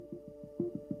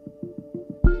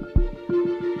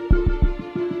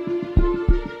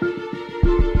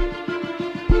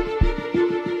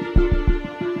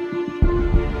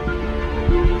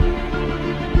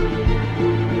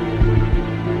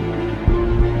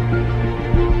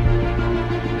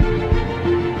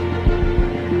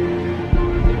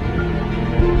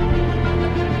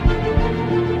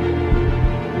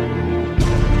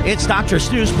It's Dr.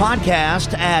 Stu's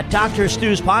podcast at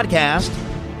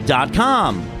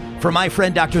drstuspodcast.com. For my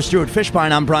friend Dr. Stuart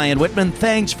Fishbein, I'm Brian Whitman.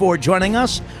 Thanks for joining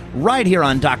us right here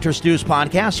on Dr. Stu's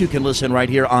podcast. You can listen right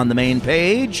here on the main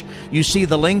page. You see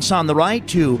the links on the right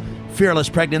to Fearless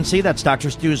Pregnancy. That's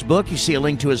Dr. Stu's book. You see a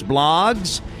link to his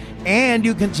blogs. And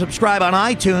you can subscribe on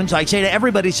iTunes. I say to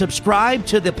everybody, subscribe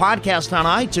to the podcast on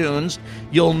iTunes.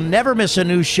 You'll never miss a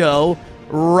new show.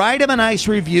 Write him a nice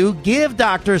review. Give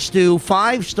Dr. Stu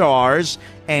 5 stars.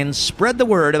 And spread the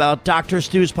word about Dr.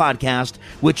 Stu's podcast,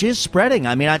 which is spreading.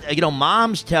 I mean,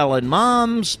 moms telling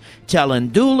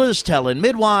doulas, telling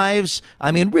midwives.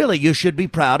 I mean, really, you should be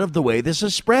proud of the way this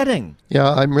is spreading. Yeah,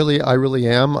 I really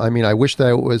am. I mean, I wish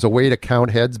there was a way to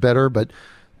count heads better, but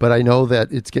I know that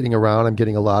it's getting around. I'm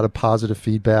getting a lot of positive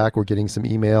feedback. We're getting some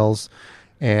emails,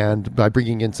 and by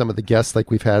bringing in some of the guests like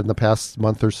we've had in the past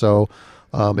month or so,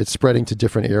 it's spreading to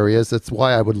different areas. That's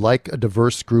why I would like a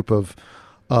diverse group of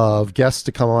guests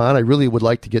to come on. I really would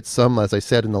like to get some, as I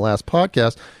said in the last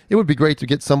podcast, it would be great to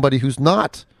get somebody who's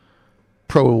not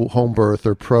pro home birth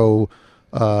or pro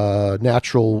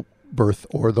natural birth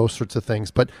or those sorts of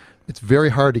things. But it's very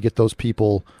hard to get those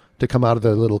people to come out of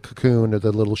their little cocoon or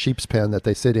the little sheep's pen that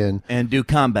they sit in. And do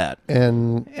combat.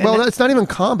 And well, it's not even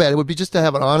combat. It would be just to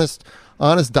have an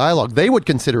honest dialogue. They would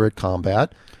consider it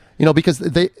combat, because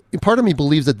part of me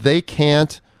believes that they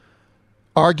can't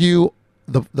argue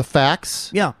the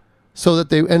facts. Yeah. So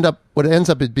that what ends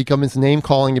up, it becomes name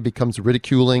calling, it becomes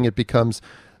ridiculing, it becomes...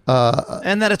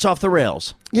 and that it's off the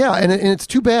rails. Yeah, and it's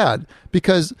too bad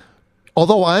because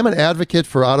although I'm an advocate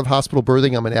for out-of-hospital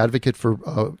birthing, I'm an advocate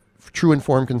for true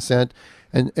informed consent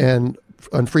and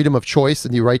freedom of choice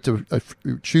and the right to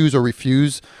choose or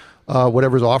refuse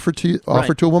whatever's offered to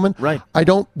a woman. Right. I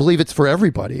don't believe it's for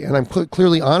everybody, and I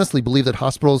clearly, honestly believe that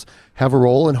hospitals have a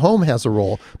role and home has a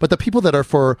role. But the people that are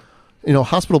for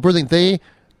hospital birthing, they,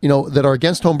 that are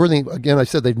against home birthing, again, I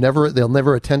said they'll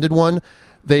never attended one.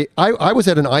 I was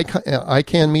at an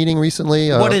ICANN meeting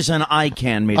recently. What is an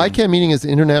ICANN meeting? ICANN meeting is the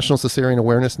International Cesarean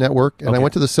Awareness Network, and Okay. I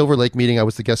went to the Silver Lake meeting. I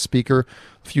was the guest speaker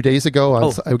a few days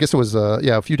ago. I guess it was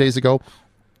a few days ago,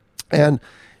 and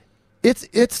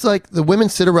it's like the women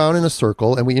sit around in a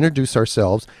circle and we introduce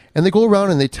ourselves, and they go around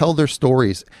and they tell their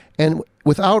stories, and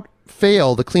without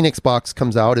fail, the Kleenex box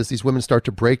comes out as these women start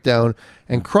to break down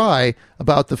and cry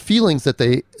about the feelings that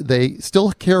they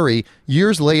still carry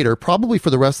years later, probably for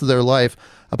the rest of their life,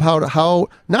 about how,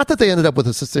 not that they ended up with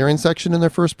a cesarean section in their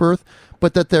first birth,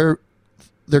 but that their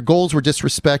goals were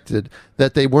disrespected,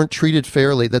 that they weren't treated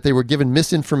fairly, that they were given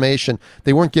misinformation,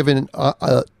 they weren't given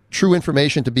true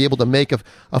information to be able to make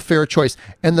a fair choice.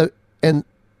 And the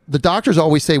doctors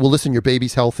always say, well, listen, your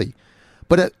baby's healthy.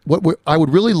 But what I would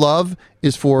really love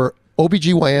is for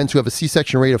OBGYNs who have a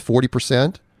C-section rate of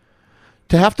 40%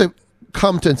 to have to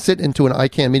come to and sit into an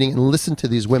ICANN meeting and listen to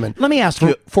these women. Let me ask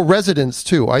you. For residents,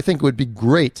 too. I think it would be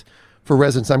great for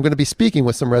residents. I'm going to be speaking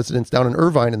with some residents down in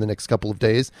Irvine in the next couple of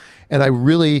days, and I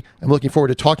really am looking forward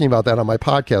to talking about that on my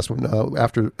podcast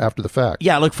after the fact.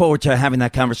 Yeah, I look forward to having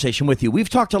that conversation with you. We've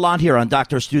talked a lot here on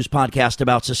Dr. Stu's podcast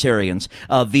about cesareans,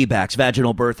 VBACs,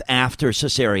 vaginal birth after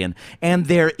cesarean, and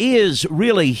there is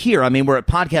really here, I mean, we're at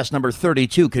podcast number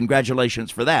 32.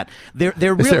 Congratulations for that.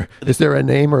 Is there a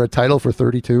name or a title for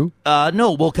 32?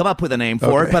 No, we'll come up with a name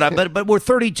for it, but we're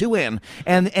 32 in,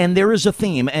 and there is a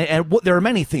theme, and there are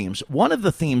many themes. One of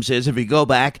the themes is, if you go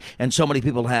back, and so many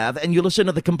people have, and you listen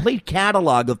to the complete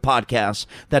catalog of podcasts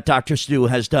that Dr. Stu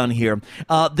has done here,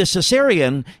 the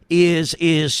cesarean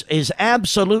is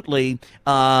absolutely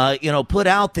put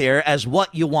out there as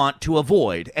what you want to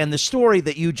avoid. And the story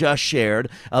that you just shared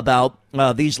about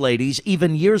these ladies,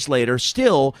 even years later,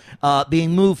 still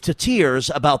being moved to tears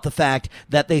about the fact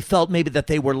that they felt maybe that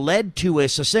they were led to a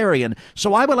cesarean.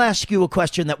 So I will ask you a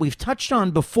question that we've touched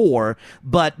on before,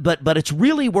 but it's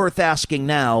really worth asking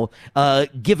now,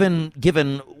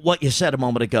 given what you said a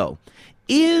moment ago.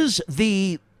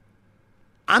 I'm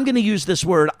going to use this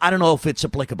word, I don't know if it's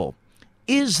applicable.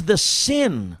 Is the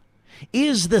sin,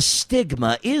 is the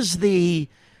stigma, is the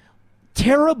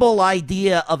terrible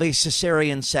idea of a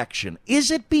cesarean section,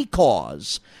 is it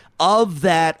because of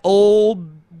that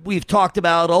we've talked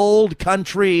about old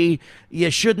country,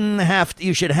 you should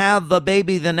have the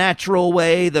baby the natural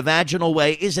way, the vaginal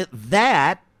way? Is it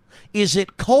that? Is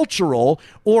it cultural,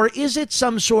 or is it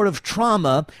some sort of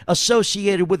trauma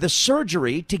associated with a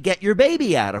surgery to get your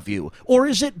baby out of you? Or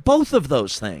is it both of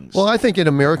those things? Well, I think in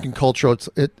American culture,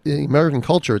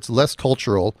 it's less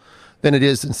cultural than it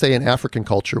is in, say, in African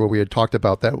culture, where we had talked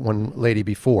about that one lady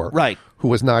before, right, who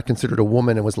was not considered a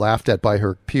woman and was laughed at by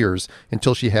her peers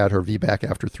until she had her VBAC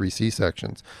after 3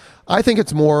 C-sections. I think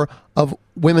it's more of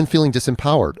women feeling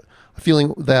disempowered,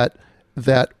 feeling that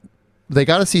they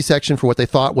got a C-section for what they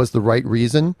thought was the right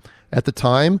reason at the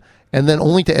time, and then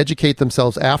only to educate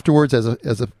themselves afterwards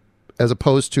as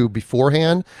opposed to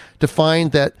beforehand, to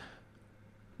find that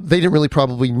they didn't really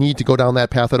probably need to go down that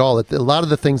path at all. That a lot of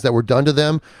the things that were done to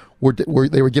them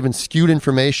they were given skewed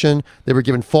information, they were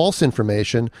given false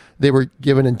information, they were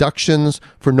given inductions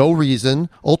for no reason,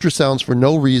 ultrasounds for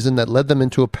no reason that led them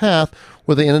into a path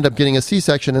where they ended up getting a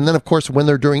C-section. And then, of course, when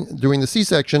they're during the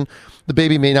C-section, the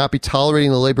baby may not be tolerating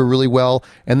the labor really well,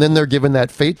 and then they're given that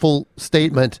fateful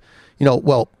statement,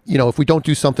 if we don't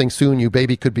do something soon, your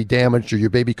baby could be damaged or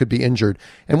your baby could be injured.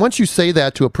 And once you say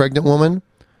that to a pregnant woman,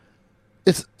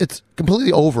 it's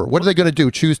completely over. What are they going to do?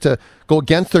 Choose to go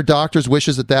against their doctor's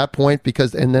wishes at that point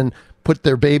and then put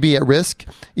their baby at risk?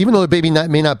 Even though the baby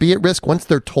may not be at risk, once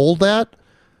they're told that,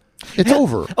 it's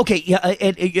over. Okay, yeah,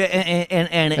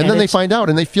 and then they find out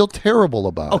and they feel terrible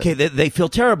about it. Okay, they feel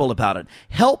terrible about it.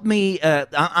 Help me.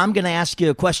 I'm going to ask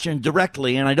you a question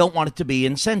directly, and I don't want it to be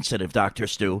insensitive, Dr.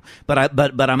 Stu,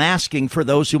 but I'm asking for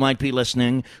those who might be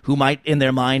listening, who might in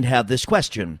their mind have this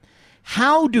question.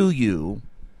 How do you,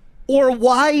 or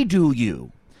why do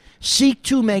you, seek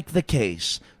to make the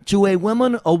case to a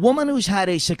woman who's had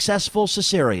a successful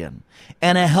cesarean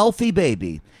and a healthy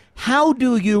baby? How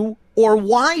do you, or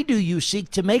why do you seek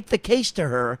to make the case to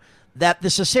her that the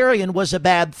cesarean was a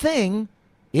bad thing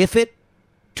if it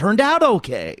turned out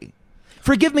okay?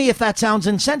 Forgive me if that sounds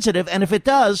insensitive, and if it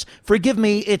does, forgive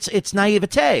me, it's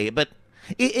naivete, but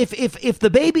if the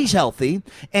baby's healthy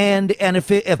and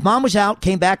if mom was out,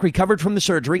 came back, recovered from the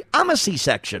surgery, I'm a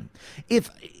C-section. If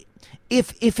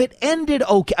it ended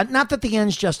okay, not that the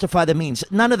ends justify the means,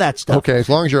 none of that stuff. Okay, as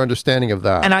long as you're understanding of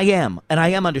that. And I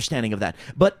am understanding of that.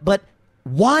 But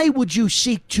why would you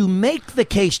seek to make the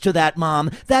case to that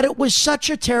mom that it was such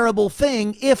a terrible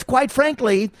thing if, quite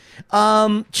frankly,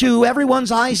 to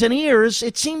everyone's eyes and ears,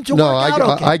 it seemed to work out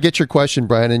okay? I get your question,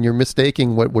 Brian, and you're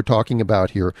mistaking what we're talking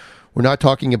about here. We're not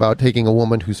talking about taking a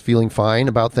woman who's feeling fine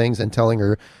about things and telling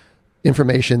her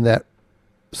information that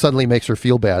suddenly makes her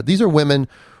feel bad. These are women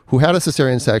who had a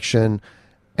cesarean section,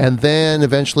 and then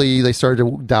eventually they started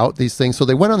to doubt these things. So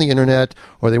they went on the internet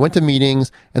or they went to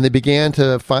meetings and they began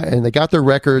to find, and they got their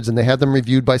records and they had them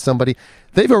reviewed by somebody.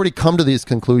 They've already come to these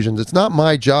conclusions. It's not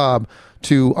my job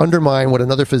to undermine what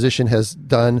another physician has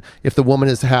done if the woman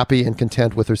is happy and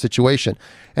content with her situation.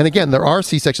 And again, there are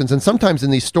C-sections, and sometimes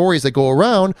in these stories that go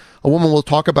around, a woman will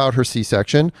talk about her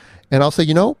C-section, and I'll say,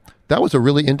 that was a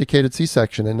really indicated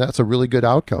C-section, and that's a really good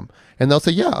outcome. And they'll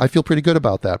say, yeah, I feel pretty good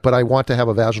about that, but I want to have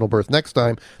a vaginal birth next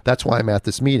time. That's why I'm at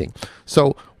this meeting.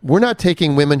 So we're not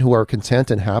taking women who are content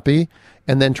and happy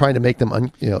and then trying to make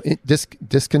them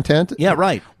discontent. Yeah,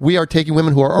 right. We are taking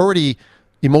women who are already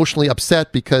emotionally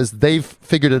upset because they've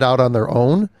figured it out on their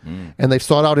own and they've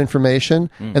sought out information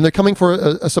and they're coming for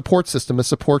a support system, a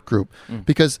support group.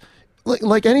 Because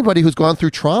like anybody who's gone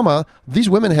through trauma, these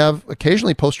women have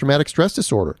occasionally post-traumatic stress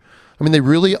disorder. I mean, they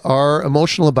really are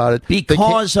emotional about it.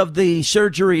 Because of the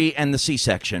surgery and the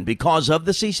C-section. Because of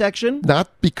the C-section?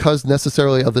 Not because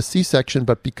necessarily of the C-section,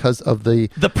 but because of the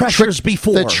pressures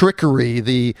before. The trickery,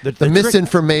 the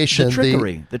misinformation.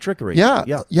 The trickery. Yeah.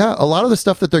 A lot of the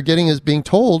stuff that they're getting is being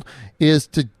told is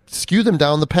to skew them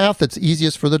down the path that's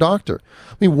easiest for the doctor.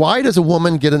 I mean, why does a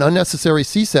woman get an unnecessary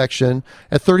C-section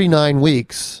at 39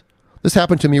 weeks? This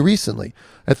happened to me recently.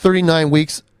 At 39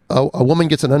 weeks, a woman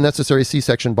gets an unnecessary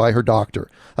C-section by her doctor,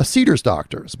 a Cedars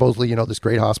doctor, supposedly, this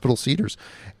great hospital, Cedars.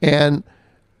 And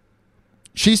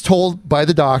she's told by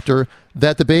the doctor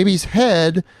that the baby's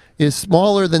head is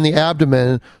smaller than the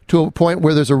abdomen to a point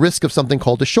where there's a risk of something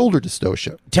called a shoulder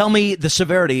dystocia. Tell me the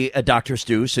severity, Dr.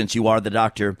 Stu, since you are the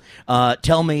doctor.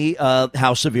 Tell me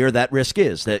how severe that risk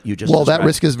is that you just described. That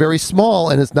risk is very small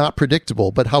and it's not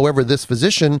predictable. But however, this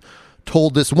physician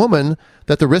told this woman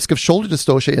that the risk of shoulder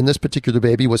dystocia in this particular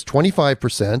baby was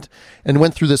 25% and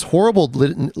went through this horrible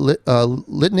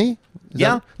litany.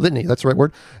 Litany, that's the right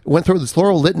word. Went through this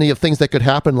horrible litany of things that could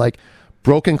happen, like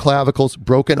broken clavicles,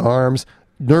 broken arms,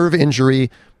 nerve injury,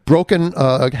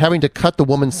 having to cut the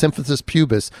woman's symphysis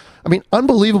pubis. I mean,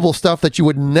 unbelievable stuff that you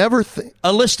would never think.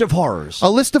 A list of horrors. A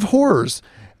list of horrors.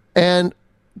 And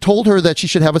told her that she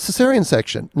should have a cesarean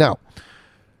section. Now,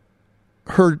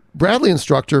 her Bradley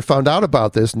instructor found out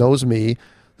about this, knows me.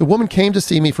 The woman came to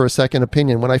see me for a second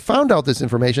opinion. When I found out this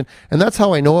information, and that's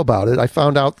how I know about it, I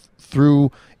found out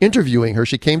through interviewing her.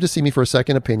 She came to see me for a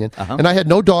second opinion, and I had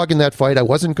no dog in that fight. I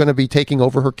wasn't going to be taking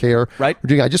over her care. Right.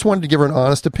 I just wanted to give her an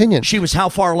honest opinion. She was how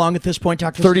far along at this point,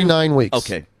 Dr. 39 weeks.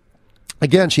 Okay.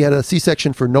 Again, she had a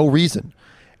C-section for no reason,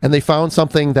 and they found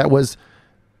something that was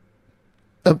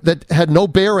that had no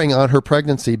bearing on her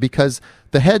pregnancy, because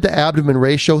the head to abdomen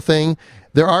ratio thing,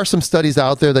 there are some studies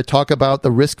out there that talk about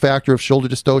the risk factor of shoulder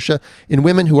dystocia in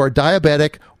women who are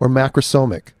diabetic or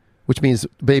macrosomic, which means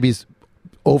babies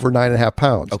over 9.5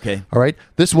 pounds. Okay. All right.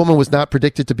 This woman was not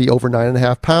predicted to be over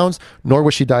 9.5 pounds, nor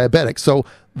was she diabetic. So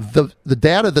the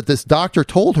data that this doctor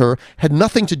told her had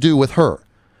nothing to do with her,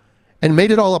 and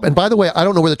made it all up. And by the way, I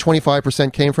don't know where the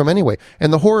 25% came from anyway,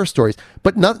 and the horror stories.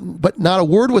 But not a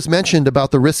word was mentioned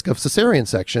about the risk of cesarean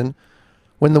section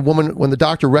when the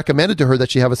doctor recommended to her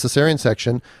that she have a cesarean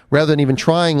section rather than even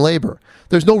trying labor.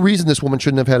 There's no reason this woman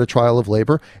shouldn't have had a trial of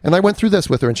labor. And I went through this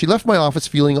with her, and she left my office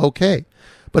feeling okay.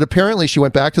 But apparently she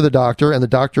went back to the doctor, and the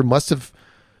doctor must have,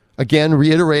 again,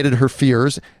 reiterated her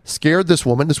fears, scared this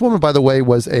woman. This woman, by the way,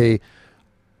 was a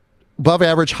above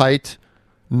average height,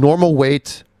 normal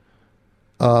weight,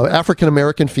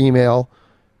 African-American female,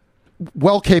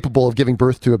 well capable of giving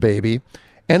birth to a baby.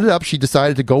 Ended up, she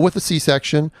decided to go with a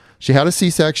C-section. She had a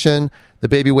C-section. The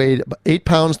baby weighed 8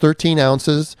 pounds, 13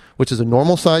 ounces, which is a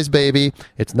normal-sized baby.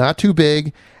 It's not too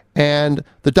big. And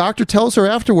the doctor tells her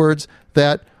afterwards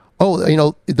that,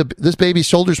 this baby's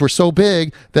shoulders were so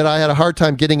big that I had a hard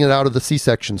time getting it out of the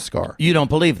C-section scar. You don't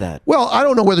believe that? Well, I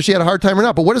don't know whether she had a hard time or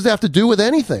not, but what does that have to do with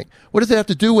anything? What does it have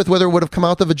to do with whether it would have come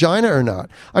out the vagina or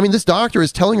not? I mean, this doctor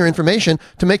is telling her information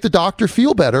to make the doctor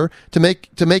feel better, to make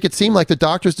it seem like the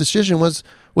doctor's decision was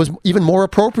even more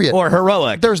appropriate. Or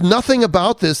heroic. There's nothing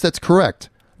about this that's correct.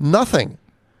 Nothing.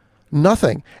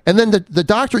 And then the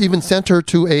doctor even sent her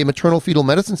to a maternal fetal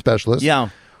medicine specialist. Yeah.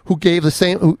 Who gave the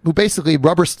same, who basically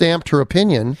rubber stamped her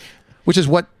opinion, which is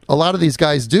what a lot of these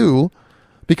guys do,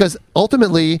 because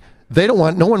ultimately no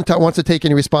one wants to take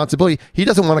any responsibility. He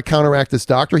doesn't want to counteract this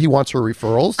doctor. He wants her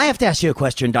referrals. I have to ask you a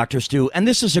question, Dr. Stu, and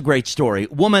this is a great story.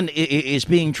 Woman is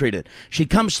being treated. She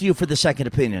comes to you for the second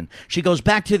opinion. She goes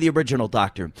back to the original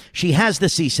doctor. She has the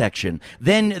C-section.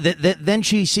 Then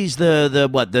she sees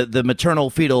the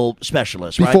maternal fetal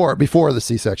specialist, right? Before the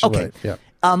C-section, okay. Right?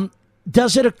 Yeah.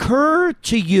 Does it occur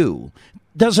to you,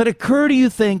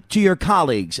 think, to your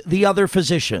colleagues, the other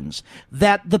physicians,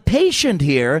 that the patient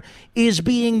here is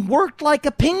being worked like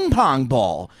a ping pong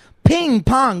ball? Ping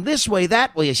pong, this way,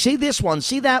 that way. See this one,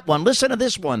 see that one, listen to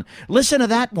this one, listen to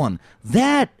that one.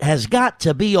 That has got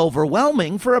to be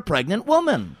overwhelming for a pregnant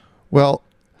woman. Well,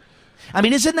 I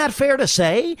mean, isn't that fair to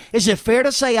say? Is it fair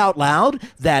to say out loud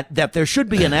that there should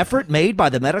be an effort made by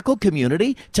the medical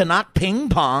community to not ping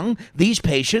pong these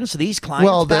patients, these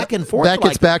clients back and forth? That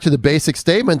gets back to the basic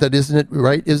statement that isn't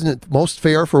it most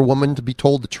fair for a woman to be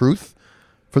told the truth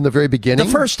from the very beginning?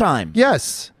 The first time.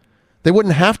 Yes. They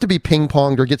wouldn't have to be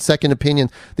ping-ponged or get second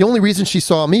opinions. The only reason she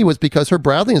saw me was because her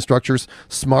Bradley instructor's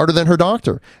smarter than her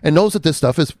doctor and knows that this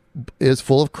stuff is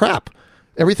full of crap.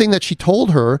 Everything that she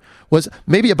told her was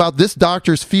maybe about this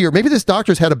doctor's fear. Maybe this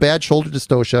doctor's had a bad shoulder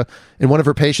dystocia in one of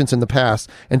her patients in the past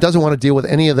and doesn't want to deal with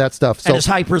any of that stuff. And is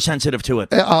hypersensitive to it.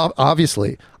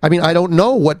 Obviously. I mean, I don't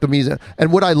know what the reason.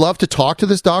 And would I love to talk to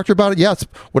this doctor about it? Yes.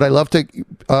 Would I love to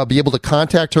be able to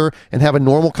contact her and have a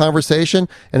normal conversation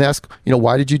and ask,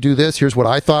 why did you do this? Here's what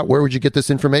I thought. Where would you get this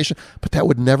information? But that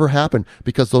would never happen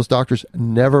because those doctors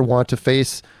never want to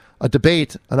face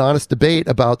an honest debate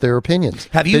about their opinions.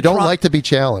 They don't like to be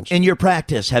challenged. In your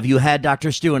practice, have you had,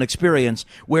 Dr. Stu, an experience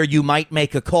where you might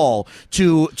make a call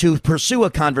to pursue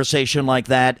a conversation like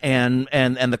that and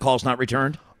the call's not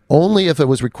returned? Only if it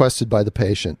was requested by the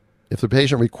patient. If the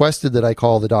patient requested that I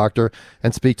call the doctor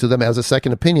and speak to them as a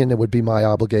second opinion, it would be my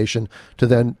obligation to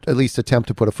then at least attempt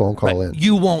to put a phone call in.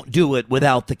 You won't do it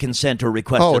without the consent or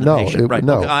request of the patient, right?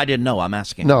 No, okay, I didn't know. I'm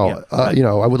asking. No, yeah, right.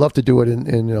 I would love to do it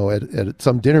at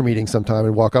some dinner meeting sometime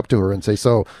and walk up to her and say,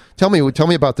 "So, tell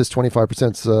me about this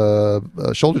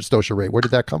 25% shoulder dystocia rate. Where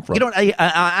did that come from?"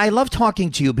 I love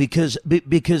talking to you because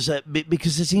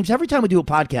it seems every time we do a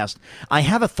podcast, I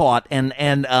have a thought,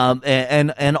 and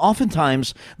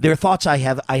oftentimes there are thoughts I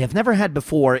have never had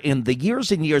before in the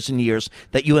years and years and years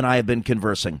that you and I have been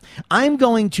conversing. I'm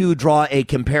going to draw a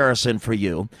comparison for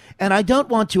you, and I don't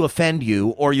want to offend you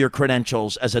or your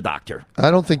credentials as a doctor.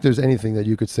 I don't think there's anything that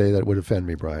you could say that would offend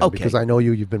me, Brian, okay. Because I know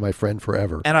you've been my friend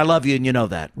forever. And I love you, and you know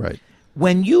that. Right.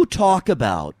 When you talk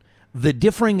about the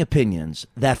differing opinions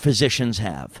that physicians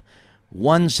have,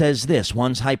 one says this,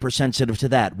 one's hypersensitive to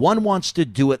that. One wants to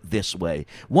do it this way.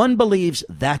 One believes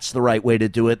that's the right way to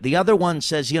do it. The other one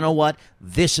says, you know what?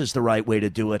 This is the right way to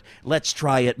do it. Let's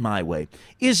try it my way.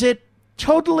 Is it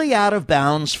totally out of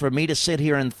bounds for me to sit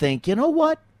here and think, you know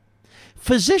what?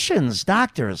 Physicians,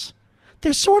 doctors,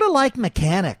 they're sort of like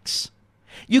mechanics.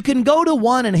 You can go to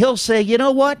one and he'll say, you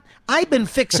know what? I've been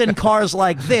fixing cars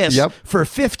like this Yep. for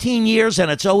 15 years and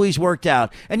it's always worked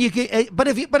out. And but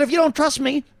if you don't trust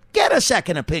me, get a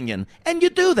second opinion. And you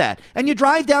do that. And you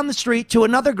drive down the street to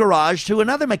another garage, to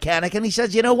another mechanic, and he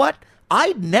says, you know what?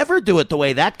 I'd never do it the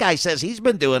way that guy says he's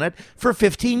been doing it for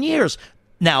 15 years.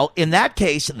 Now, in that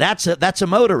case, that's a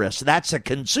motorist. That's a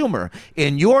consumer.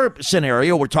 In your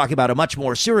scenario, we're talking about a much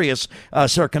more serious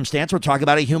circumstance. We're talking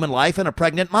about a human life and a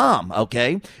pregnant mom,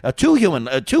 okay? Two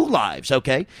lives,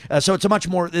 okay? So it's a much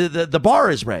more, the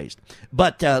bar is raised.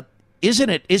 But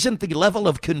isn't the level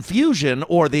of confusion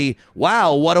or the,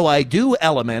 wow, what do I do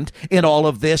element in all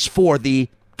of this for the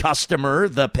customer,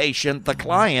 the patient, the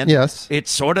client? Yes. It's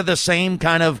sort of the same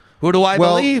kind of who do I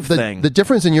believe thing. The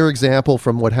difference in your example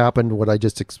from what happened,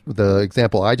 the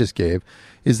example I just gave,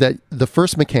 is that the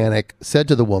first mechanic said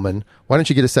to the woman, why don't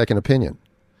you get a second opinion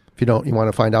if you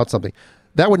want to find out something?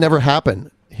 That would never happen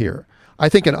here. I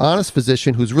think an honest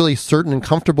physician who's really certain and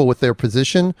comfortable with their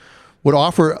position would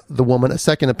offer the woman a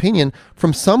second opinion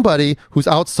from somebody who's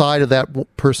outside of that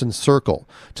person's circle.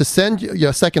 To send you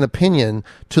a second opinion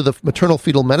to the maternal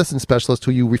fetal medicine specialist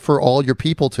who you refer all your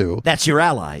people to. That's your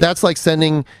ally. That's like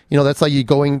sending, that's like you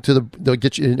going to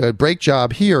get you a brake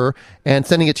job here and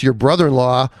sending it to your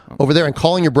brother-in-law over there and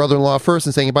calling your brother-in-law first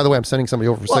and saying, hey, by the way, I'm sending somebody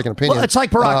over for a second opinion. Well, it's like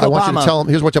Barack Obama. I want you to tell him,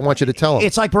 here's what I want you to tell him.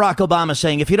 It's like Barack Obama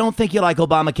saying, if you don't think you like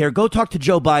Obamacare, go talk to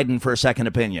Joe Biden for a second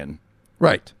opinion.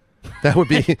 Right. That would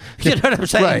be, you know what I'm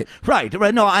saying? Right.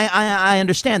 No, I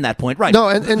understand that point. Right. No,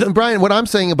 and Brian, what I'm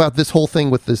saying about this whole thing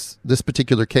with this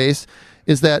particular case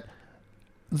is that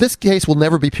this case will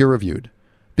never be peer reviewed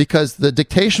because the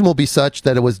dictation will be such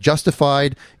that it was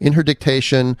justified in her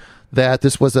dictation that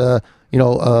this was a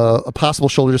possible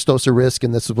shoulder dystocia risk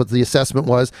and this is what the assessment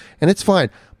was, and it's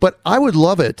fine. But I would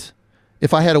love it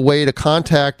if I had a way to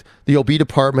contact the OB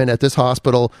department at this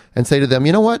hospital and say to them,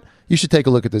 you know what, you should take a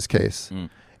look at this case.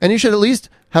 And you should at least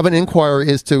have an inquiry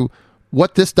as to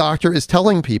what this doctor is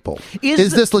telling people.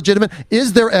 Is this legitimate?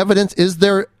 Is there evidence? Is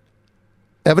there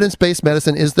evidence-based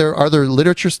medicine? Are there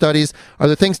literature studies? Are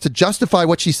there things to justify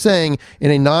what she's saying in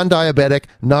a non-diabetic,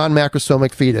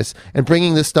 non-macrosomic fetus and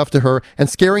bringing this stuff to her and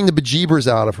scaring the bejeebers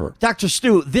out of her? Dr.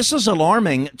 Stu, this is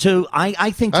alarming to, I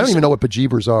think... I don't even know what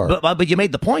bejeebers are. But you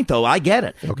made the point, though. I get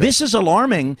it. Okay. This is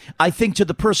alarming, I think, to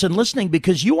the person listening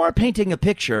because you are painting a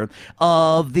picture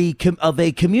of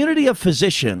a community of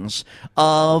physicians,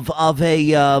 of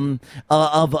a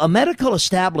medical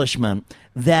establishment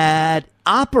that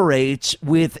operates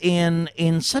within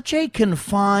such a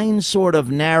confined sort of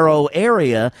narrow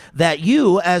area that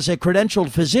you as a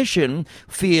credentialed physician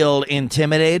feel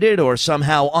intimidated or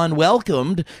somehow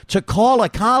unwelcomed to call a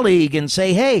colleague and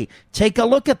say, hey, take a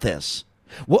look at this.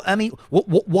 Well, I mean,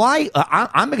 why?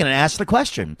 I'm going to ask the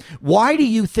question. Why do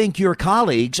you think your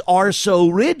colleagues are so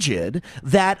rigid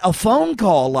that a phone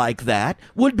call like that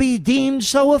would be deemed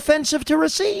so offensive to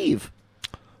receive?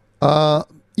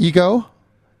 Ego.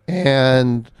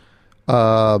 And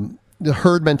the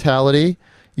herd mentality,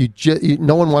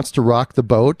 no one wants to rock the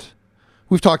boat.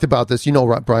 We've talked about this,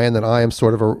 Brian, that I am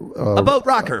sort of a boat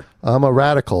rocker. I'm a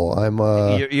radical.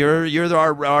 You're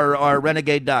our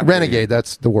renegade doctor. Renegade,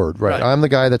 that's the word, right? I'm the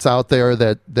guy that's out there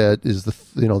that is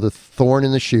the thorn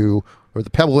in the shoe or the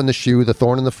pebble in the shoe, the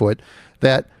thorn in the foot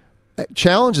that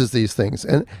challenges these things,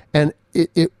 and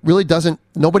it really doesn't.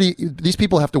 These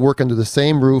people have to work under the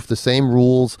same roof, the same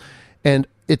rules. And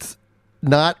it's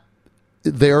not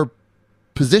their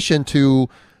position to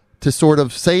sort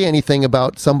of say anything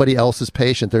about somebody else's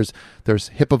patient. There's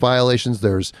HIPAA violations.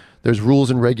 There's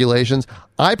rules and regulations.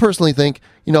 I personally think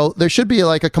there should be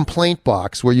like a complaint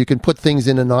box where you can put things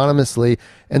in anonymously.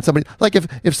 And somebody like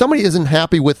if somebody isn't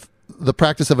happy with the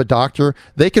practice of a doctor,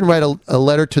 they can write a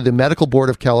letter to the Medical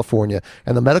Board of California,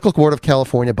 and the Medical Board of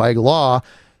California, by law,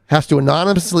 has to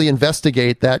anonymously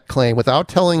investigate that claim without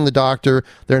telling the doctor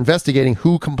they're investigating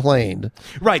who complained.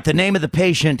 Right. The name of the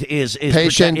patient is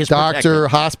patient, doctor,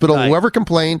 protected. Hospital, right. Whoever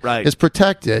complained is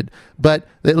protected, but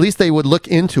at least they would look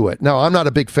into it. Now, I'm not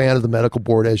a big fan of the medical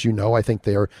board, as you know. I think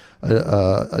they're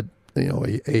a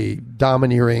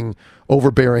domineering,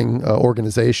 overbearing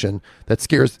organization that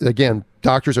scares, again,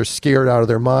 doctors are scared out of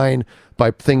their mind by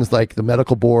things like the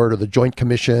medical board or the Joint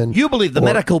Commission. You believe the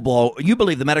medical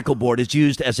board is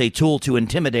used as a tool to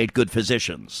intimidate good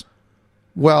physicians?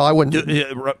 Well, I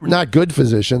wouldn't. Not good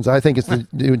physicians. I think it's to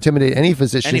intimidate any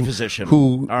physician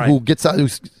who gets out, who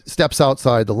steps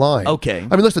outside the line. Okay.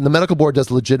 I mean, listen, the medical board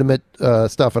does legitimate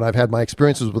stuff, and I've had my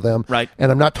experiences with them. Right.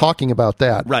 And I'm not talking about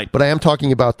that. Right. But I am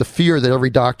talking about the fear that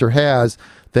every doctor has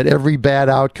that every bad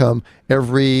outcome,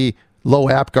 every low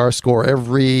APGAR score,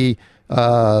 every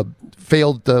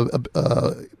failed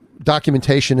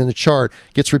documentation in the chart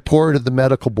gets reported to the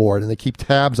medical board, and they keep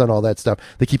tabs on all that stuff.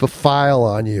 They keep a file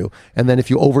on you, and then if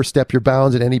you overstep your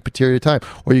bounds at any period of time,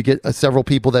 or you get several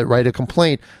people that write a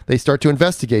complaint, they start to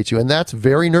investigate you, and that's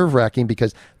very nerve-wracking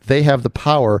because they have the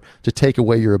power to take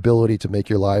away your ability to make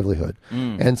your livelihood.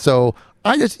 And so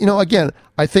I just, again,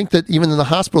 I think that even in the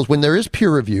hospitals, when there is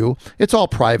peer review, it's all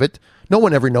private. No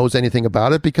one ever knows anything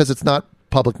about it because it's not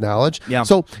public knowledge. Yeah.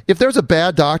 So if there's a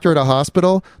bad doctor at a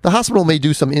hospital, the hospital may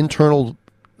do some internal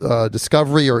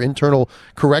discovery or internal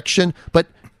correction, but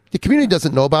the community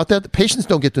doesn't know about that. The patients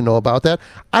don't get to know about that.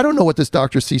 I don't know what this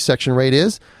doctor's C-section rate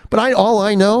is, but all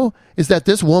I know is that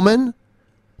this woman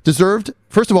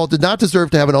first of all, did not deserve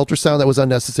to have an ultrasound that was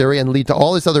unnecessary and lead to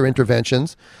all these other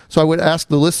interventions. So I would ask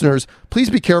the listeners,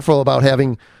 please be careful about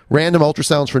having random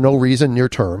ultrasounds for no reason near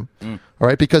term. All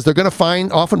right, because they're going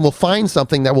to often will find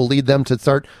something that will lead them to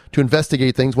start to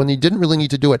investigate things when they didn't really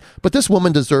need to do it. But this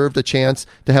woman deserved a chance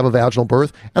to have a vaginal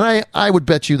birth, and I would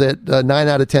bet you that 9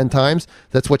 out of 10 times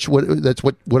that's what would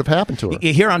have happened to her.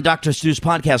 Here on Dr. Stu's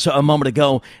podcast a moment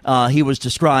ago, he was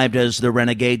described as the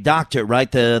renegade doctor,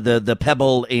 right? The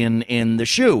pebble in the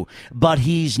shoe, but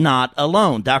he's not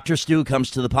alone. Dr. Stu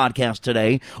comes to the podcast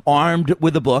today armed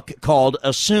with a book called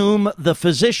 "Assume the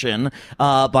Physician"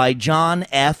 by John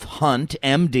F. Hunt,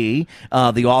 MD.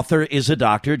 The author is a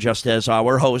doctor, just as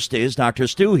our host is, Dr.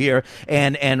 Stu here.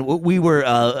 And we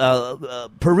were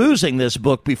perusing this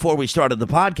book before we started the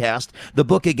podcast. The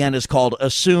book, again, is called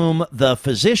 "Assume the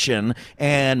Physician."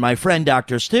 And my friend,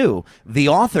 Dr. Stu, the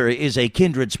author, is a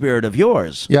kindred spirit of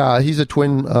yours. Yeah, he's a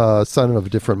twin son of a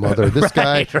different mother. This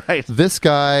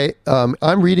guy,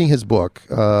 I'm reading his book,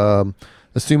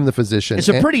 Assume the Physician. It's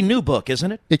a pretty new book,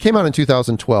 isn't it? It came out in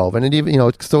 2012, and it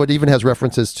even, so it even has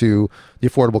references to the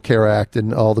Affordable Care Act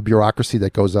and all the bureaucracy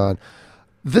that goes on.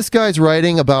 This guy's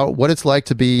writing about what it's like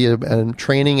to be and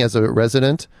training as a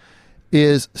resident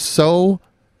is so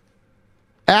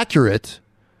accurate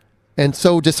and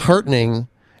so disheartening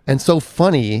and so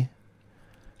funny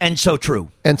and so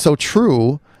true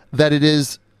that it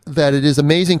is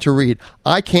amazing to read.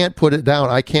 I can't put it down.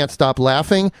 I can't stop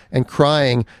laughing and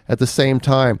crying at the same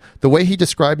time. The way he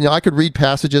described, I could read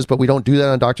passages, but we don't do that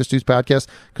on Dr. Stu's podcast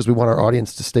because we want our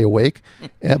audience to stay awake.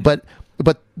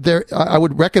 But there, I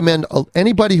would recommend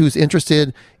anybody who's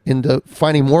interested in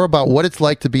finding more about what it's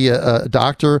like to be a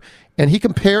doctor. And he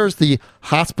compares the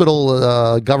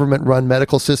hospital government-run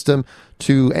medical system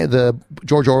to the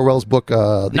George Orwell's book,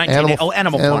 Animal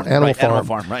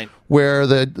Farm, right? Where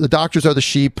the doctors are the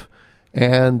sheep,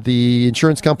 and the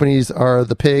insurance companies are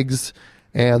the pigs,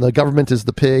 and the government is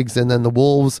the pigs, and then the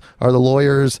wolves are the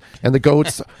lawyers, and the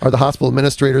goats are the hospital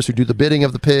administrators who do the bidding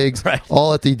of the pigs, right,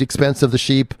 all at the expense of the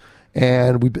sheep.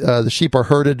 And the sheep are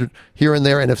herded here and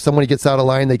there, and if somebody gets out of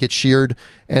line, they get sheared.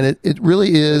 And it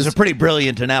really is. It's a pretty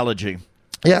brilliant analogy.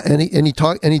 Yeah, and he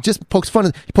just pokes fun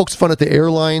at the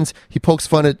airlines. He pokes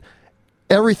fun at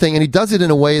everything, and he does it in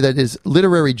a way that is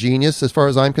literary genius, as far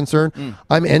as I'm concerned.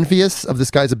 I'm envious of this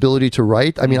guy's ability to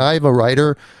write. I mean, I'm a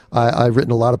writer. I've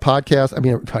written a lot of podcasts. I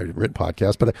mean, I've written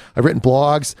podcasts, but I've written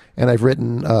blogs, and I've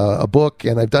written a book,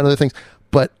 and I've done other things.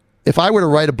 But if I were to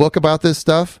write a book about this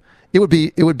stuff, it would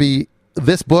be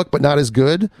this book, but not as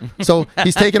good. So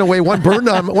he's taken away one burden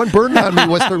on me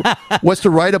was to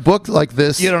write a book like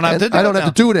this. You don't have to do it. I don't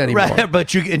have to do it anymore. Right,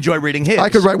 but you enjoy reading his. I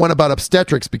could write one about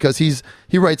obstetrics because he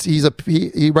writes as if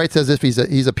he's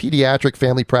a pediatric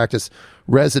family practice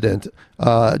resident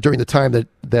during the time that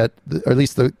or at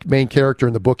least the main character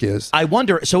in the book is. I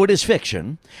wonder. So it is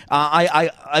fiction.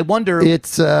 I wonder.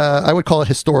 It's I would call it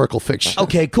historical fiction.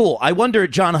 Okay, cool. I wonder.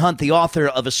 John Hunt, the author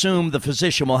of "Assume the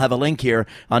Physician," will have a link here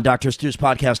on Dr. Stu's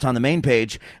podcast on the main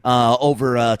page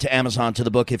over to Amazon to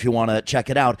the book if you want to check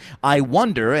it out. I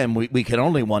wonder, and we can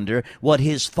only wonder, what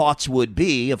his thoughts would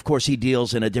be. Of course, he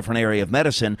deals in a different area of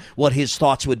medicine. What his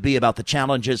thoughts would be about the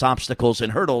challenges, obstacles,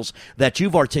 and hurdles that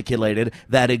you've articulated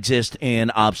that exist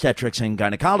in obstetrics and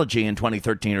gynecology in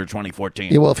 2013 or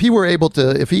 2014. Yeah, well,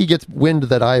 if he gets wind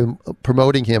that I'm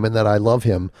promoting him and that I love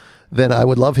him, then I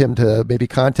would love him to maybe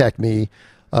contact me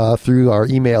through our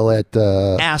email at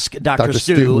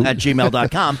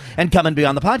askdrstu@gmail.com and come and be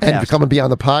on the podcast. And come and be on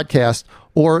the podcast.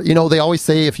 Or, they always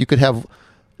say if you could have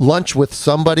lunch with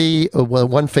somebody,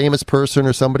 one famous person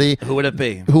or somebody. Who would it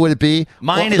be?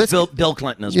 Mine is Bill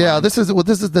Clinton as well. Yeah, this is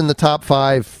in the top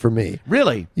 5 for me.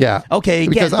 Really? Yeah. Okay.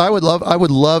 Because I would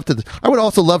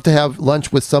also love to have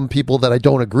lunch with some people that I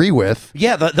don't agree with.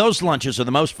 Yeah, those lunches are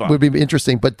the most fun. Would be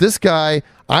interesting. But this guy,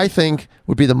 I think,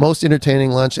 would be the most entertaining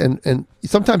lunch. And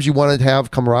sometimes you want to have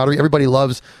camaraderie. Everybody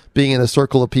loves being in a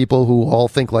circle of people who all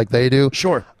think like they do.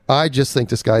 Sure. I just think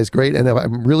this guy is great, and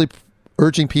I'm really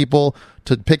urging people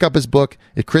to pick up his book.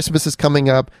 If Christmas is coming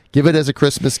up, give it as a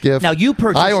Christmas gift. Now, you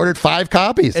purchased... I ordered 5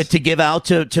 copies. To give out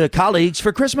to colleagues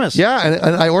for Christmas. Yeah,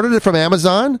 and I ordered it from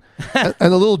Amazon, and a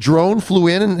little drone flew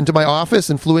into my office,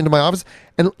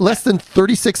 and less than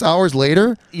 36 hours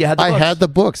later, I had the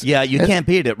books. Yeah, you can't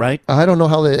beat it, right? I don't know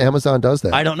how Amazon does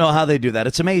that. I don't know how they do that.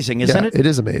 It's amazing, isn't it? It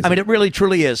is amazing. I mean, it really,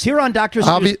 truly is. Here on Doctors...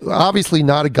 Obviously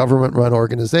not a government-run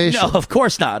organization. No, of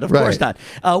course not. Of course not.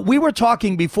 We were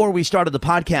talking before we started the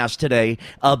podcast today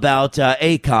about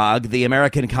ACOG, the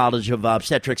American College of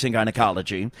Obstetrics and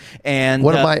Gynecology, and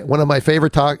one of my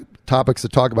favorite topics to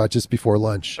talk about just before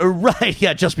lunch. Right,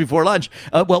 yeah, just before lunch.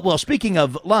 Well, speaking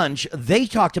of lunch, they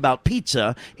talked about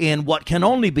pizza in what can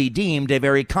only be deemed a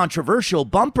very controversial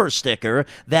bumper sticker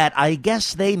that I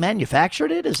guess they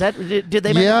manufactured it. Is that did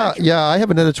they? Manufacture? Yeah. I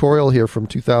have an editorial here from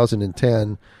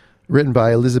 2010, written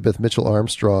by Elizabeth Mitchell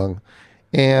Armstrong,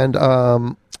 and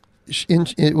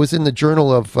it was in the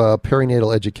Journal of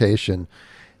Perinatal Education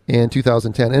in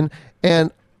 2010,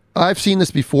 and I've seen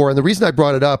this before, and the reason I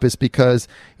brought it up is because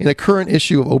in a current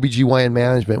issue of OBGYN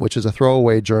Management, which is a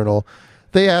throwaway journal,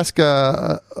 they ask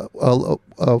a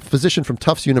physician from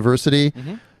Tufts University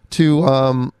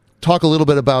to talk a little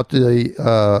bit about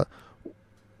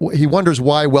he wonders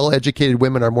why well-educated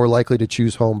women are more likely to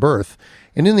choose home birth.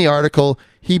 And in the article,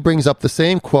 he brings up the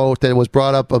same quote that was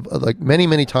brought up like many,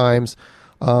 many times,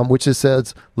 which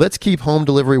says, "Let's keep home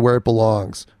delivery where it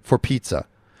belongs, for pizza."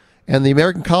 And the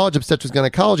American College of Obstetrics and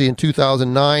Gynecology in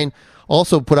 2009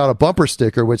 also put out a bumper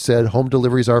sticker which said, "Home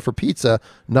deliveries are for pizza,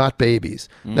 not babies."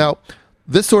 Now,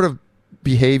 this sort of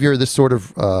behavior, this sort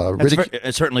of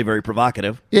it's certainly very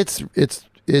provocative. It's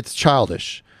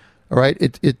childish, all right?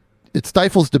 It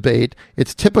stifles debate.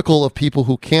 It's typical of people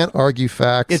who can't argue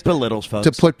facts. It belittles folks.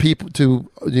 To put people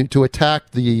to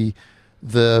attack the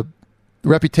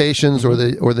reputations or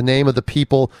the name of the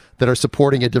people that are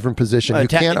supporting a different position. You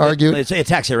can't argue. It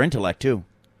attacks their intellect too.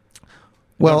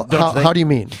 Well, how do you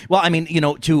mean? Well, I mean,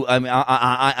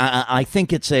 I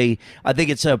think it's a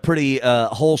pretty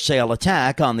wholesale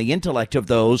attack on the intellect of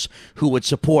those who would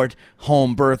support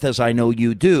home birth, as I know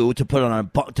you do, to put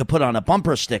on a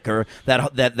bumper sticker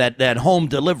that home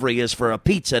delivery is for a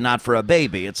pizza, not for a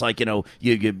baby. It's like, you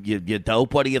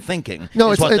dope. What are you thinking?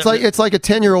 No, it's like a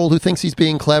 10-year-old who thinks he's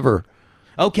being clever.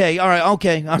 Okay, all right,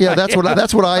 okay. Yeah, that's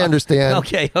what I understand.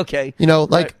 Okay.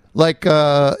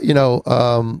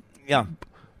 Yeah.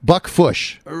 Buck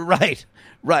Fush. Right.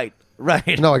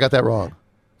 No, I got that wrong.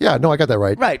 Yeah, no, I got that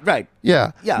right. Right.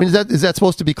 Yeah. I mean, is that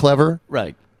supposed to be clever?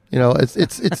 Right.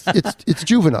 It's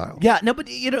juvenile. Yeah, no, but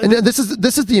And this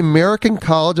is the American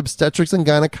College of Obstetrics and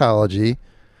Gynecology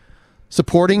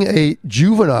supporting a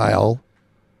juvenile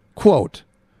quote.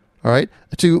 All right,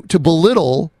 to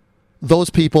belittle those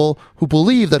people who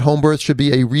believe that home birth should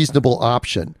be a reasonable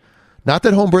option. Not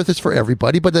that home birth is for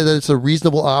everybody, but that it's a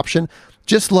reasonable option.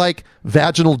 Just like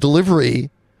vaginal delivery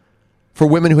for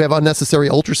women who have unnecessary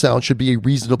ultrasound should be a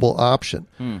reasonable option.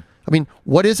 I mean,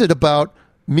 what is it about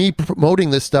me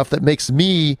promoting this stuff that makes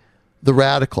me the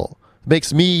radical,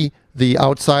 makes me the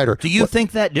outsider? Do you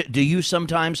think that? Do you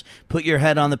sometimes put your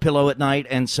head on the pillow at night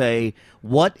and say,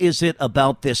 what is it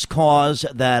about this cause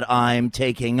that I'm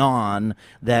taking on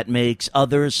that makes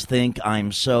others think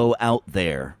I'm so out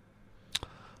there?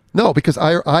 No, because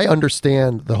I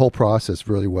understand the whole process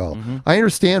really well. I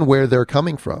understand where they're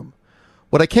coming from.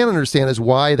 What I can't understand is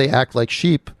why they act like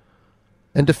sheep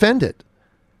and defend it.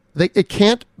 It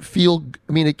can't feel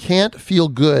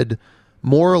good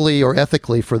morally or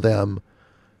ethically for them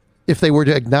if they were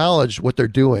to acknowledge what they're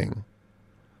doing.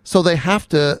 So they have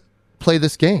to play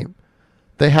this game.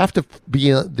 They have to be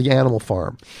the animal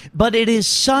farm. But it is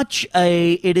such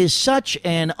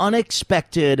an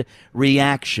unexpected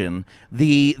reaction.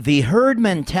 The herd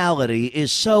mentality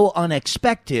is so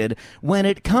unexpected when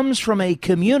it comes from a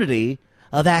community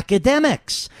of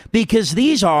academics, because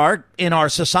these are, in our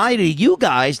society, you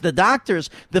guys, the doctors,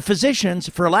 the physicians,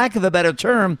 for lack of a better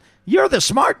term, you're the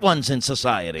smart ones in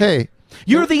society. Hey,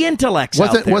 you're the intellects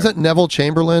out there. Wasn't Neville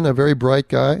Chamberlain a very bright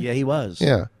guy? Yeah, he was.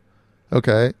 Yeah.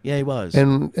 Okay. Yeah, he was.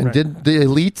 And right. Did the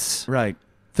elites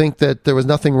think that there was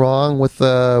nothing wrong with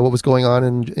what was going on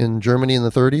in Germany in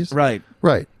the 30s?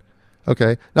 Right.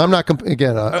 Okay. Now, I'm not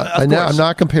I'm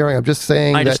not comparing. I'm just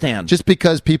saying that just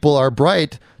because people are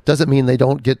bright doesn't mean they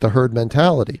don't get the herd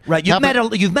mentality. Right.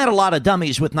 You've met a lot of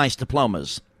dummies with nice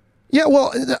diplomas. Yeah,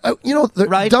 well,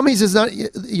 dummies is not,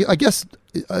 I guess,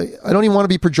 I don't even want to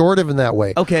be pejorative in that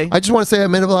way. Okay. I just want to say I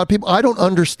met a lot of people. I don't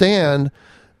understand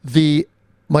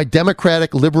my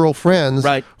Democratic liberal friends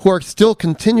who are still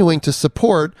continuing to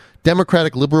support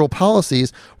Democratic liberal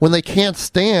policies when they can't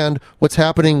stand what's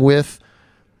happening with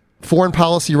foreign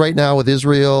policy right now with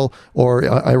Israel or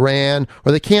Iran,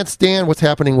 or they can't stand what's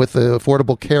happening with the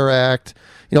Affordable Care Act,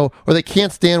 or they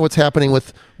can't stand what's happening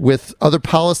with other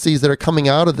policies that are coming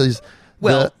out of these.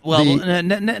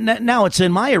 Now it's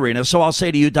in my arena, so I'll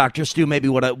say to you, Dr. Stu, maybe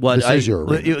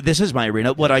this is my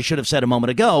arena. What I should have said a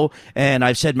moment ago, and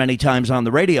I've said many times on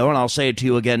the radio, and I'll say it to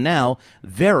you again now,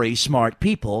 very smart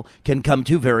people can come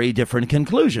to very different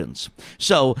conclusions.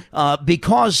 So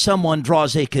because someone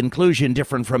draws a conclusion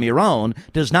different from your own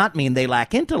does not mean they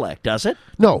lack intellect, does it?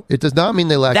 No, it does not mean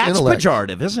they lack intellect. That's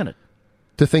pejorative, isn't it?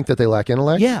 To think that they lack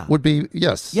intellect? Yeah. Would be,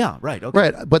 yes. Yeah, right. Okay.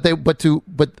 Right, but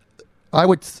I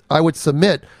would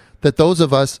submit that those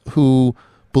of us who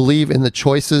believe in the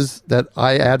choices that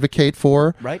I advocate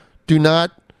for do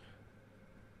not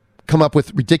come up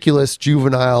with ridiculous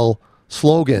juvenile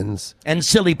slogans and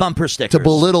silly bumper stickers to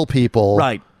belittle people,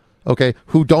 right? Okay,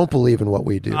 who don't believe in what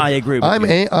we do. I agree with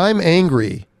you. I'm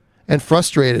angry and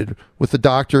frustrated with the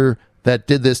doctor that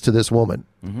did this to this woman.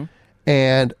 Mm-hmm.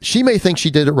 And she may think she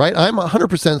did it right. I'm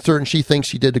 100% certain she thinks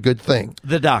she did a good thing.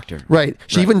 The doctor. Right.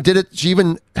 She even did it. She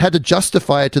even had to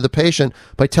justify it to the patient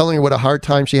by telling her what a hard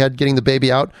time she had getting the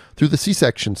baby out through the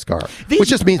C-section scar, which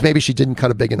just means maybe she didn't cut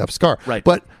a big enough scar. Right.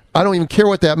 But I don't even care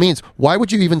what that means. Why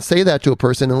would you even say that to a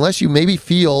person unless you maybe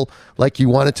feel like you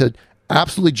wanted to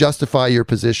absolutely justify your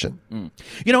position?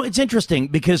 It's interesting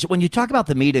because when you talk about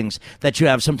the meetings that you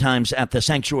have sometimes at the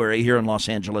sanctuary here in Los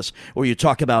Angeles, or you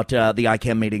talk about the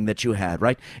ICAM meeting that you had,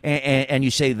 right? And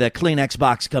you say the Kleenex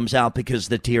box comes out because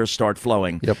the tears start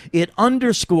flowing. Yep. It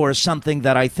underscores something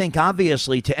that I think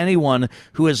obviously to anyone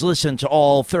who has listened to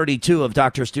all 32 of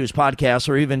Dr. Stu's podcasts,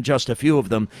 or even just a few of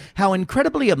them, how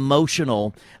incredibly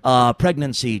emotional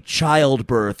pregnancy,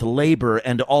 childbirth, labor,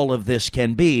 and all of this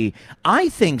can be. I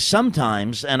think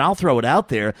sometimes, and I'll throw it out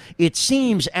there, it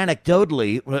seems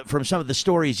anecdotally from some of the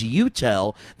stories you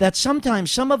tell that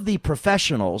sometimes some of the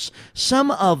professionals, some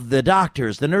of the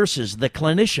doctors, the nurses, the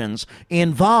clinicians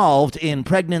involved in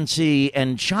pregnancy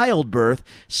and childbirth,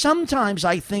 sometimes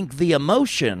I think the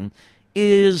emotion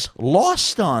is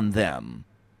lost on them.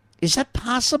 Is that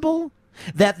possible?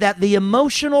 That the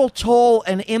emotional toll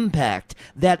and impact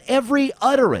that every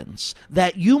utterance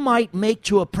that you might make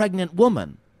to a pregnant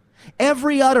woman,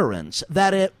 every utterance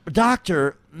that a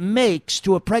doctor makes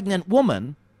to a pregnant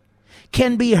woman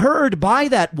can be heard by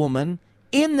that woman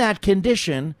in that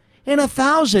condition in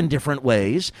 1,000 different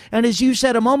ways. And as you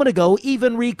said a moment ago,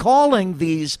 even recalling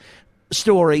these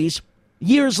stories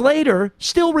years later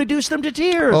still reduce them to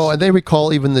tears. Oh, and they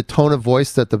recall even the tone of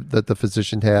voice that the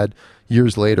physician had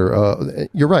years later.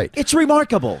 You're right. It's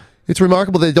remarkable. It's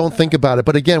remarkable they don't think about it.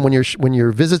 But again, when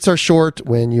your visits are short,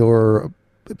 when your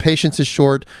patience is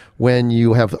short, when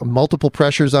you have multiple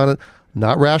pressures on it,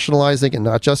 not rationalizing and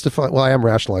not justifying. Well, I am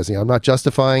rationalizing. I'm not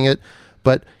justifying it.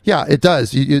 But yeah, it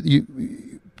does.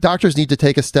 Doctors need to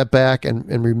take a step back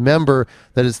and remember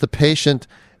that it's the patient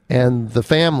and the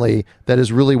family that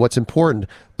is really what's important.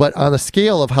 But on a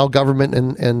scale of how government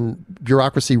and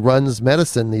bureaucracy runs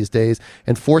medicine these days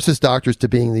and forces doctors to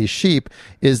being these sheep,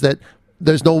 is that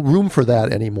there's no room for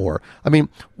that anymore. I mean,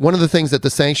 one of the things that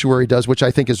the sanctuary does, which I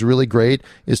think is really great,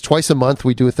 is twice a month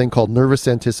we do a thing called nervous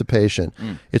anticipation.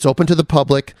 It's open to the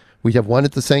public. We have one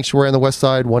at the sanctuary on the west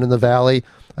side, one in the valley.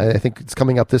 I think it's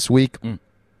coming up this week.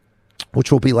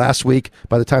 Which will be last week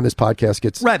by the time this podcast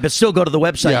gets... Right, but still go to the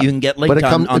website. Yeah. You can get linked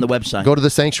on the website. Go to the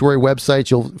sanctuary website.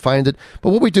 You'll find it. But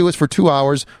what we do is for 2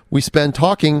 hours, we spend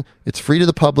talking. It's free to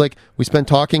the public. We spend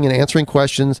talking and answering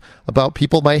questions about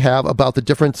people might have about the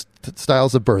different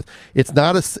styles of birth. It's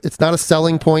not a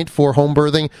selling point for home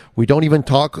birthing. We don't even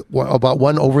talk about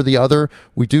one over the other.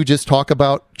 We do just talk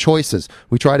about choices.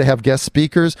 We try to have guest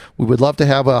speakers. We would love to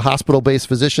have a hospital-based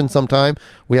physician sometime.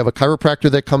 We have a chiropractor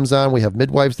that comes on. We have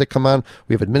midwives that come on.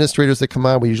 We have administrators that come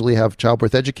on. We usually have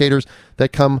childbirth educators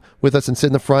that come with us and sit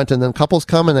in the front. And then couples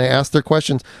come and they ask their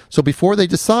questions. So before they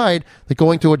decide that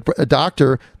going to a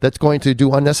doctor that's going to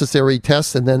do unnecessary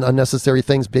tests and then unnecessary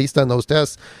things based on those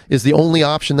tests is the only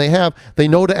option they have, they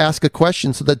know to ask a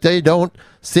question so that they don't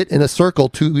sit in a circle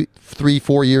 2, 3,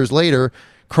 4 years later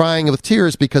crying with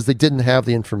tears because they didn't have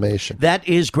the information. That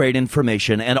is great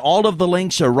information. And all of the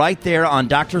links are right there on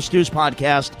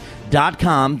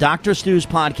drstuspodcast.com,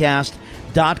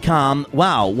 drstuspodcast.com.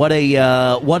 Wow, what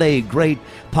a great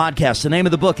podcast. The name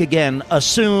of the book, again,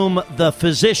 Assume the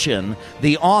Physician.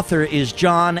 The author is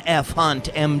John F. Hunt,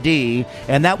 M.D.,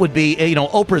 and that would be,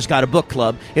 Oprah's got a book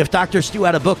club. If Dr. Stu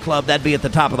had a book club, that'd be at the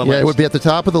top of the list. Yeah, it would be at the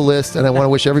top of the list, and I want to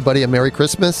wish everybody a Merry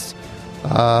Christmas.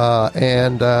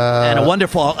 And a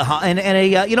wonderful, and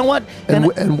a you know what?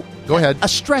 And go ahead. A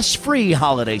stress-free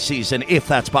holiday season, if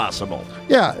that's possible.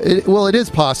 Yeah, it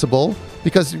is possible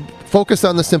because focus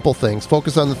on the simple things.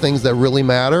 Focus on the things that really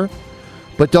matter,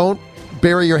 but don't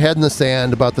bury your head in the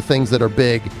sand about the things that are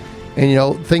big,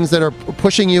 and things that are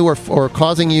pushing you or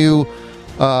causing you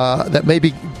that may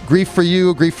be grief for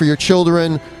you, grief for your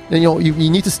children. And you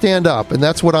need to stand up, and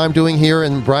that's what I'm doing here.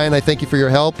 And Brian, I thank you for your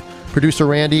help. Producer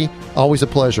Randy, always a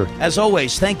pleasure. As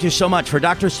always, thank you so much. For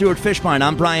Dr. Stuart Fishbein,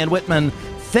 I'm Brian Whitman.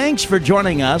 Thanks for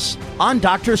joining us on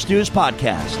Dr. Stu's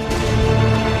podcast.